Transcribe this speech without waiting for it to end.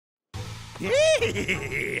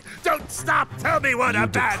Don't stop! Tell me what You a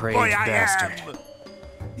bad boy depraved I bastard. am!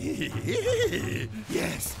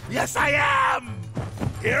 Yes, I am!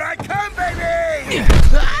 Here I come, baby!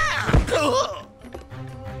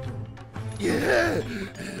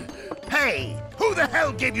 Hey, who the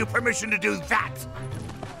hell gave you permission to do that?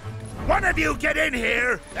 One of you get in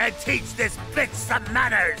here and teach this bitch some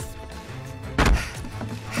manners!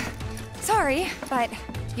 Sorry, but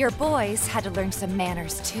your boys had to learn some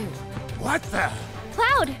manners too. What the?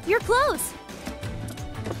 Cloud, you're close!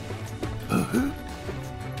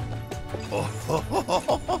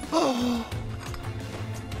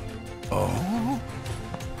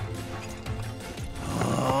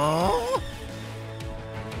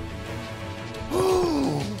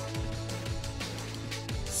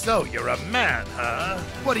 So you're a man, huh?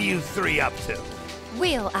 What are you three up to?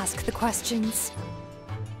 We'll ask the questions.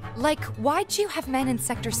 Like, why'd you have men in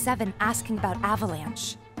Sector 7 asking about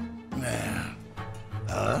Avalanche?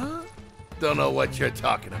 Huh? Don't know what you're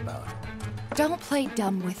talking about. Don't play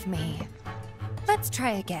dumb with me. Let's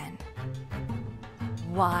try again.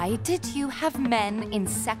 Why did you have men in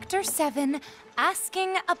Sector 7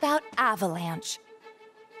 asking about Avalanche?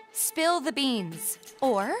 Spill the beans,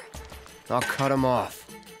 or... I'll cut him off.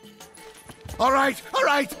 All right,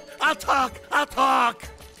 I'll talk!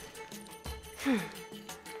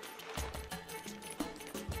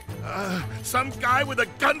 Some guy with a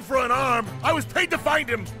gun for an arm. I was paid to find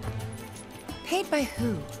him. Paid by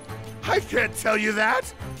who? I can't tell you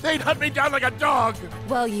that. They'd hunt me down like a dog.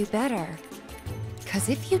 Well, you better. 'Cause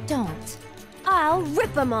if you don't... I'll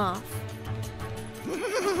rip him off.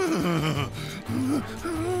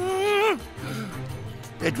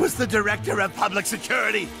 It was the Director of Public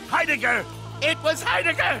Security, Heidegger. It was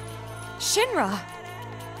Heidegger. Shinra!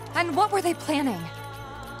 And what were they planning?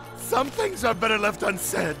 Some things are better left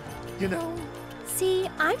unsaid, you know? See,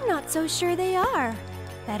 I'm not so sure they are.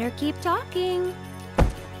 Better keep talking.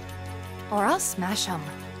 Or I'll smash them.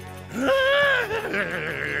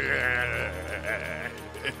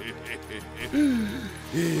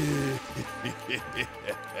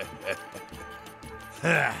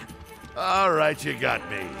 All right, you got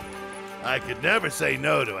me. I could never say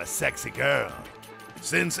no to a sexy girl.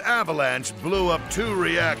 Since Avalanche blew up 2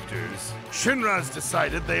 reactors, Shinra's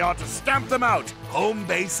decided they ought to stamp them out, home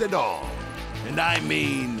base and all. And I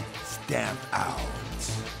mean stamp out.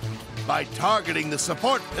 By targeting the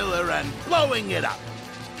support pillar and blowing it up.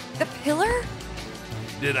 The pillar?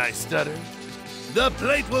 Did I stutter? The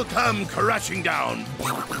plate will come crashing down.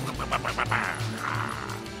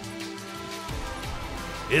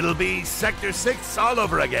 It'll be Sector 6 all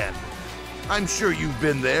over again. I'm sure you've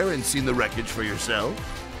been there and seen the wreckage for yourself.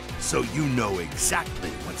 So you know exactly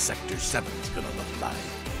what Sector 7's gonna look like.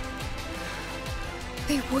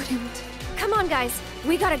 They wouldn't. Come on, guys.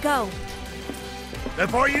 We gotta go.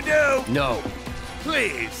 Before you do, No.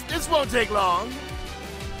 please, this won't take long.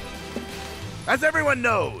 As everyone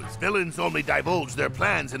knows, villains only divulge their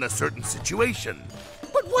plans in a certain situation.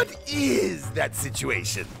 But what is that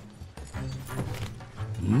situation?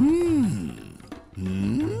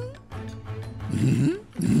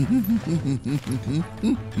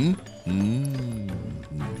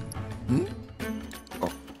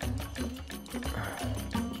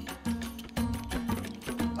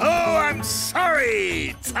 Oh, I'm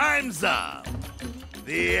sorry! Time's up!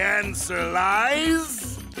 The answer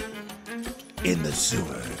lies... in the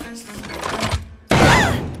sewers.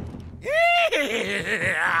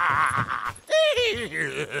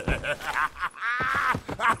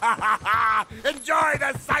 Enjoy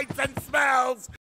the sights and smells!